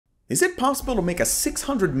Is it possible to make a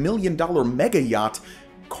 $600 million mega yacht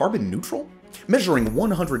carbon neutral? Measuring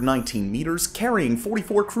 119 meters, carrying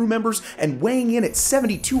 44 crew members, and weighing in at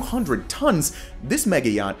 7,200 tons, this mega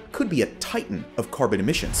yacht could be a titan of carbon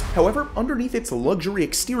emissions. However, underneath its luxury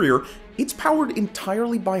exterior, it's powered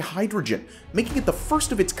entirely by hydrogen, making it the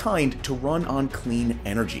first of its kind to run on clean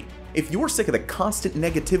energy. If you're sick of the constant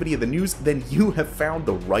negativity of the news, then you have found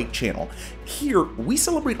the right channel. Here, we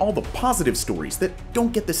celebrate all the positive stories that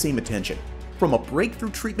don't get the same attention. From a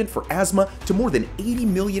breakthrough treatment for asthma to more than 80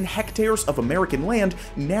 million hectares of American land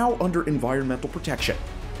now under environmental protection.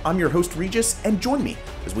 I'm your host Regis, and join me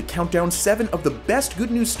as we count down 7 of the best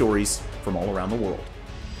good news stories from all around the world.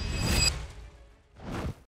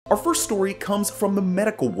 Our first story comes from the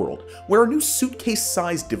medical world, where a new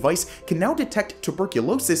suitcase-sized device can now detect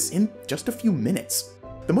tuberculosis in just a few minutes.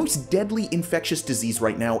 The most deadly infectious disease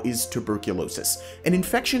right now is tuberculosis, an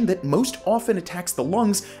infection that most often attacks the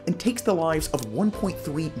lungs and takes the lives of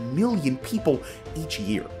 1.3 million people each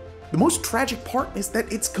year. The most tragic part is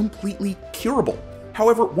that it's completely curable.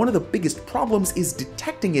 However, one of the biggest problems is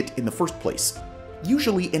detecting it in the first place.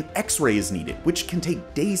 Usually an X-ray is needed, which can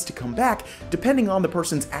take days to come back depending on the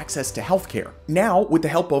person's access to healthcare. Now, with the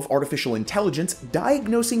help of artificial intelligence,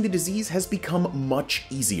 diagnosing the disease has become much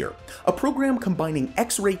easier. A program combining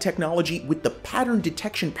X-ray technology with the pattern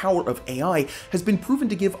detection power of AI has been proven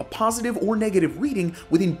to give a positive or negative reading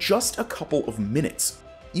within just a couple of minutes.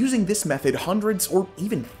 Using this method, hundreds or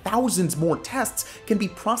even thousands more tests can be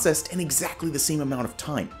processed in exactly the same amount of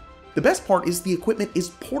time. The best part is the equipment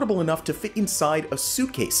is portable enough to fit inside a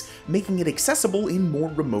suitcase, making it accessible in more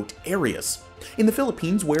remote areas. In the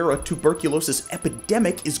Philippines, where a tuberculosis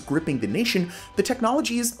epidemic is gripping the nation, the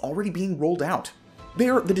technology is already being rolled out.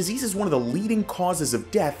 There, the disease is one of the leading causes of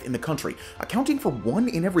death in the country, accounting for 1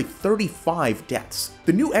 in every 35 deaths.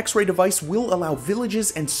 The new X-ray device will allow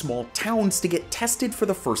villages and small towns to get tested for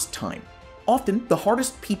the first time. Often, the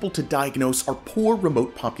hardest people to diagnose are poor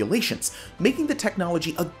remote populations, making the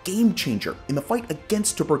technology a game changer in the fight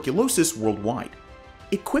against tuberculosis worldwide.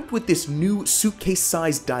 Equipped with this new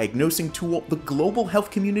suitcase-sized diagnosing tool, the global health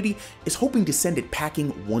community is hoping to send it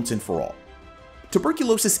packing once and for all.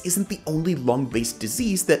 Tuberculosis isn't the only lung-based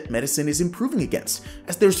disease that medicine is improving against,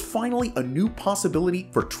 as there's finally a new possibility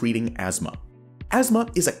for treating asthma. Asthma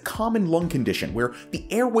is a common lung condition where the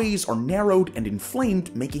airways are narrowed and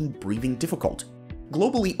inflamed, making breathing difficult.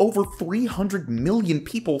 Globally, over 300 million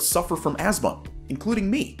people suffer from asthma,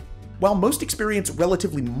 including me. While most experience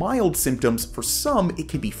relatively mild symptoms, for some it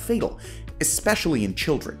can be fatal, especially in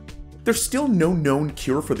children. There's still no known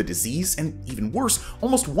cure for the disease, and even worse,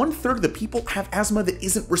 almost 1/3 of the people have asthma that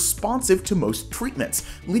isn't responsive to most treatments,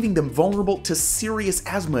 leaving them vulnerable to serious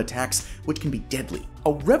asthma attacks, which can be deadly.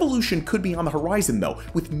 A revolution could be on the horizon though,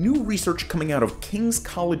 with new research coming out of King's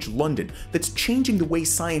College London that's changing the way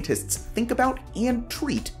scientists think about and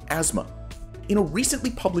treat asthma. In a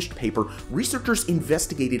recently published paper, researchers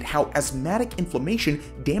investigated how asthmatic inflammation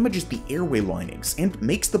damages the airway linings and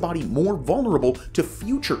makes the body more vulnerable to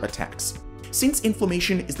future attacks. Since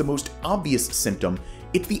inflammation is the most obvious symptom,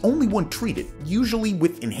 it's the only one treated, usually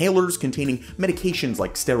with inhalers containing medications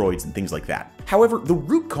like steroids and things like that. However, the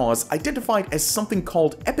root cause, identified as something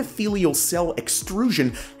called epithelial cell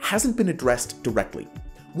extrusion, hasn't been addressed directly.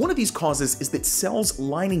 One of these causes is that cells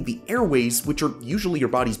lining the airways, which are usually your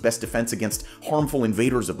body's best defense against harmful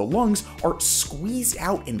invaders of the lungs, are squeezed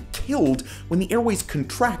out and killed when the airways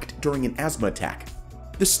contract during an asthma attack.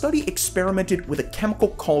 The study experimented with a chemical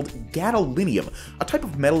called gadolinium, a type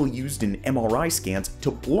of metal used in MRI scans, to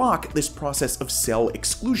block this process of cell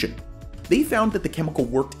exclusion. They found that the chemical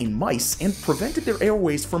worked in mice and prevented their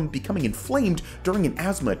airways from becoming inflamed during an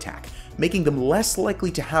asthma attack, making them less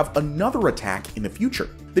likely to have another attack in the future.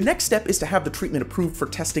 The next step is to have the treatment approved for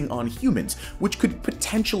testing on humans, which could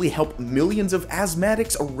potentially help millions of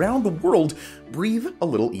asthmatics around the world breathe a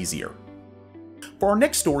little easier. For our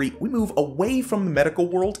next story, we move away from the medical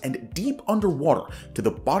world and deep underwater to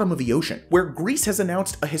the bottom of the ocean, where Greece has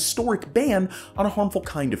announced a historic ban on a harmful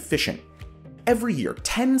kind of fishing. Every year,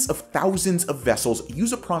 tens of thousands of vessels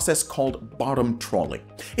use a process called bottom trawling.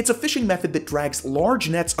 It's a fishing method that drags large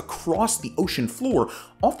nets across the ocean floor,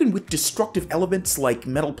 often with destructive elements like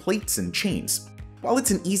metal plates and chains. While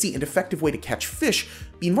it's an easy and effective way to catch fish,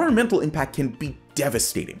 the environmental impact can be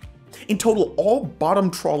devastating. In total, all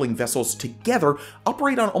bottom trawling vessels together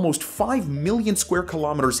operate on almost 5 million square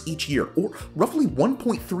kilometers each year, or roughly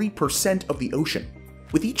 1.3% of the ocean.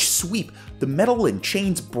 With each sweep, the metal and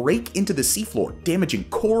chains break into the seafloor, damaging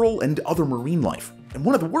coral and other marine life. And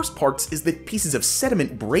one of the worst parts is that pieces of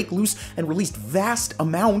sediment break loose and release vast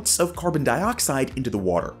amounts of carbon dioxide into the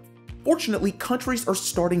water. Fortunately, countries are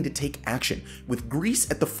starting to take action, with Greece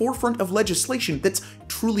at the forefront of legislation that's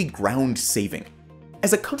truly ground-saving.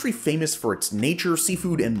 As a country famous for its nature,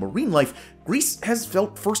 seafood, and marine life, Greece has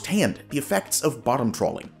felt firsthand the effects of bottom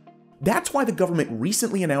trawling. That's why the government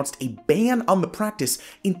recently announced a ban on the practice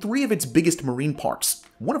in 3 of its biggest marine parks,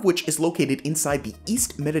 one of which is located inside the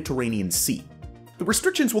East Mediterranean Sea. The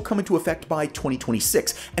restrictions will come into effect by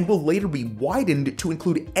 2026 and will later be widened to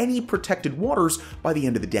include any protected waters by the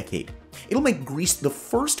end of the decade. It'll make Greece the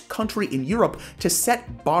first country in Europe to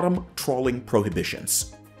set bottom trawling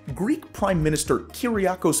prohibitions. Greek Prime Minister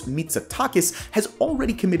Kyriakos Mitsotakis has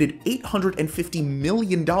already committed $850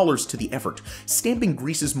 million to the effort, stamping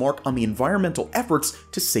Greece's mark on the environmental efforts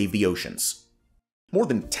to save the oceans. More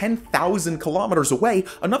than 10,000 kilometers away,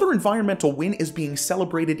 another environmental win is being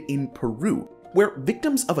celebrated in Peru, where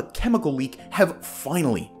victims of a chemical leak have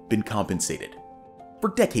finally been compensated. For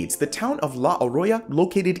decades, the town of La Oroya,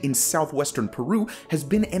 located in southwestern Peru, has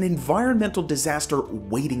been an environmental disaster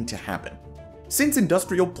waiting to happen. Since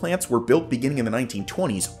industrial plants were built beginning in the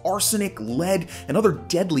 1920s, arsenic, lead, and other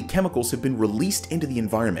deadly chemicals have been released into the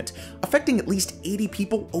environment, affecting at least 80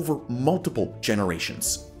 people over multiple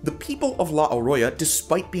generations. The people of La Oroya,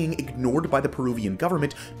 despite being ignored by the Peruvian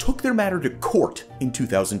government, took their matter to court in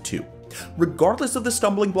 2002. Regardless of the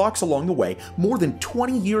stumbling blocks along the way, more than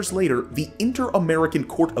 20 years later, the Inter-American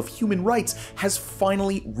Court of Human Rights has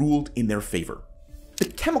finally ruled in their favor. The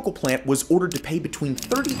chemical plant was ordered to pay between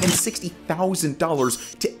 $30,000 and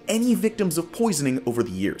 $60,000 to any victims of poisoning over the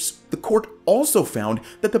years. The court also found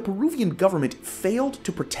that the Peruvian government failed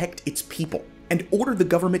to protect its people and ordered the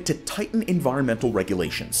government to tighten environmental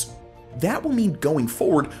regulations. That will mean going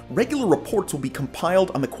forward, regular reports will be compiled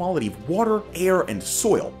on the quality of water, air, and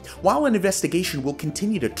soil, while an investigation will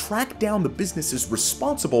continue to track down the businesses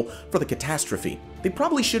responsible for the catastrophe. They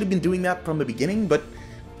probably should have been doing that from the beginning, but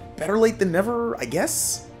better late than never, I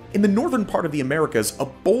guess? In the northern part of the Americas, a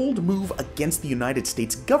bold move against the United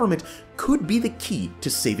States government could be the key to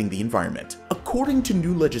saving the environment. According to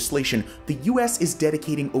new legislation, the US is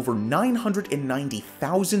dedicating over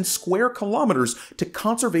 990,000 square kilometers to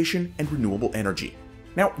conservation and renewable energy.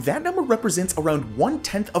 Now, that number represents around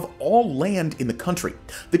 1/10 of all land in the country.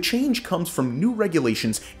 The change comes from new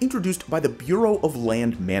regulations introduced by the Bureau of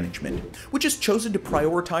Land Management, which has chosen to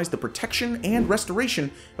prioritize the protection and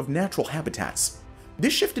restoration of natural habitats.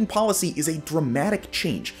 This shift in policy is a dramatic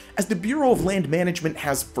change, as the Bureau of Land Management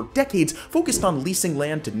has, for decades, focused on leasing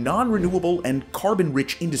land to non-renewable and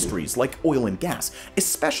carbon-rich industries like oil and gas,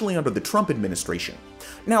 especially under the Trump administration.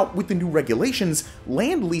 Now, with the new regulations,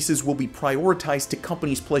 land leases will be prioritized to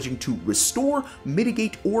companies pledging to restore,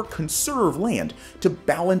 mitigate, or conserve land to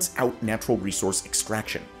balance out natural resource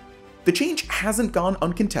extraction. The change hasn't gone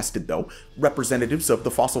uncontested, though. Representatives of the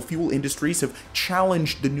fossil fuel industries have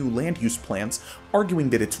challenged the new land use plans, arguing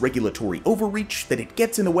that it's regulatory overreach, that it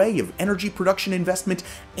gets in the way of energy production investment,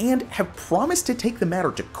 and have promised to take the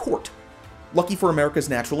matter to court. Lucky for America's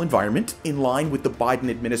natural environment, in line with the Biden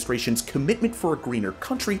administration's commitment for a greener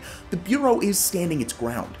country, the Bureau is standing its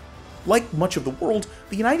ground. Like much of the world,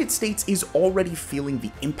 the United States is already feeling the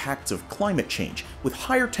impacts of climate change, with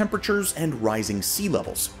higher temperatures and rising sea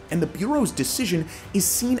levels, and the Bureau's decision is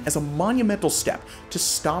seen as a monumental step to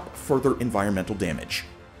stop further environmental damage.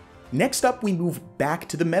 Next up, we move back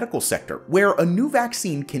to the medical sector, where a new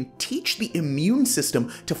vaccine can teach the immune system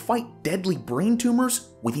to fight deadly brain tumors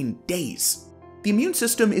within days. The immune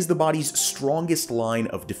system is the body's strongest line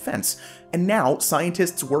of defense, and now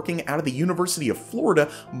scientists working out of the University of Florida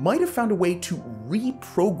might have found a way to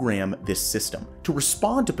reprogram this system to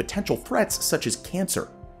respond to potential threats such as cancer.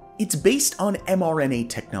 It's based on mRNA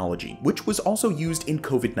technology, which was also used in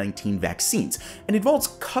COVID-19 vaccines, and involves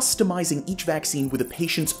customizing each vaccine with a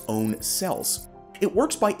patient's own cells. It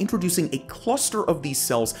works by introducing a cluster of these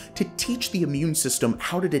cells to teach the immune system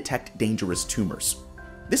how to detect dangerous tumors.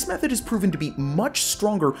 This method is proven to be much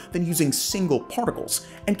stronger than using single particles,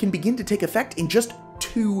 and can begin to take effect in just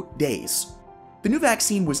 2 days. The new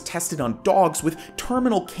vaccine was tested on dogs with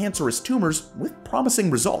terminal cancerous tumors with promising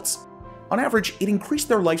results. On average, it increased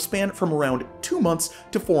their lifespan from around 2 months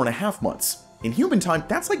to 4.5 months. In human time,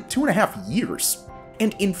 that's like 2.5 years.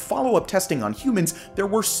 And in follow-up testing on humans, there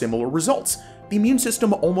were similar results. The immune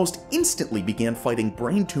system almost instantly began fighting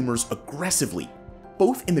brain tumors aggressively.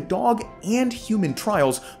 Both in the dog and human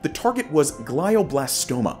trials, the target was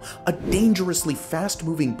glioblastoma, a dangerously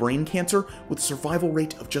fast-moving brain cancer with a survival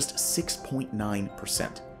rate of just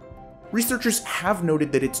 6.9%. Researchers have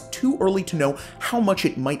noted that it's too early to know how much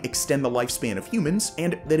it might extend the lifespan of humans,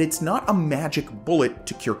 and that it's not a magic bullet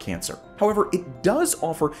to cure cancer. However, it does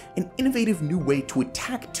offer an innovative new way to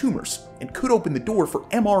attack tumors, and could open the door for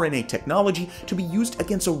mRNA technology to be used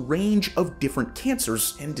against a range of different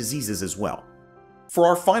cancers and diseases as well. For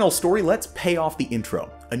our final story, let's pay off the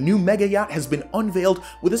intro. A new Megayacht has been unveiled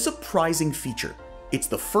with a surprising feature. It's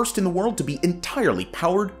the first in the world to be entirely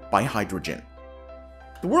powered by hydrogen.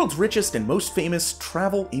 The world's richest and most famous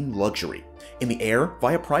travel in luxury. In the air,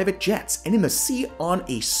 via private jets, and in the sea on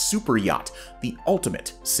a super yacht, the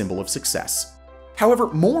ultimate symbol of success. However,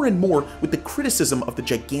 more and more, with the criticism of the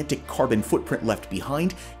gigantic carbon footprint left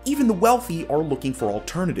behind, even the wealthy are looking for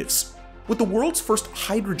alternatives. With the world's first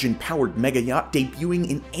hydrogen-powered Megayacht debuting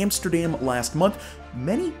in Amsterdam last month,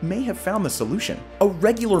 many may have found the solution. A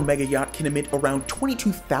regular Megayacht can emit around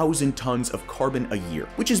 22,000 tons of carbon a year,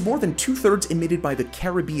 which is more than 2/3 emitted by the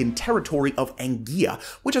Caribbean territory of Anguilla,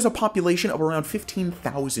 which has a population of around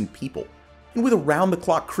 15,000 people. And with a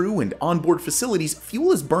round-the-clock crew and onboard facilities,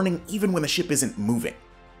 fuel is burning even when the ship isn't moving.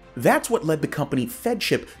 That's what led the company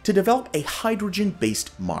Fedship to develop a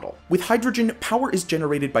hydrogen-based model. With hydrogen, power is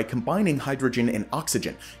generated by combining hydrogen and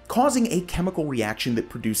oxygen, causing a chemical reaction that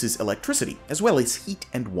produces electricity, as well as heat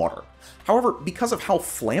and water. However, because of how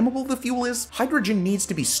flammable the fuel is, hydrogen needs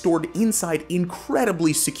to be stored inside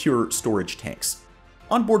incredibly secure storage tanks.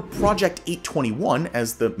 On board Project 821,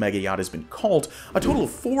 as the Megayacht has been called, a total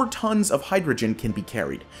of 4 tons of hydrogen can be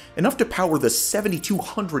carried, enough to power the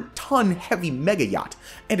 7,200-ton heavy Megayacht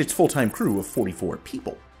and its full-time crew of 44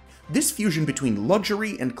 people. This fusion between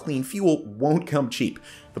luxury and clean fuel won't come cheap.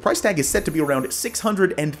 The price tag is set to be around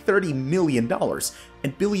 $630 million,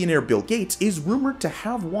 and billionaire Bill Gates is rumored to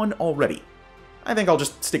have one already. I think I'll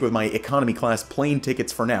just stick with my economy class plane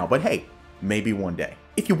tickets for now, but hey, maybe one day.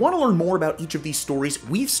 If you want to learn more about each of these stories,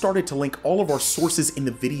 we've started to link all of our sources in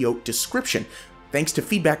the video description, thanks to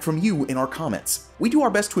feedback from you in our comments. We do our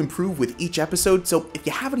best to improve with each episode, so if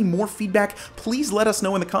you have any more feedback, please let us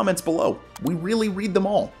know in the comments below. We really read them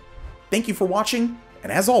all. Thank you for watching,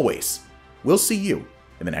 and as always, we'll see you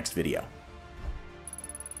in the next video.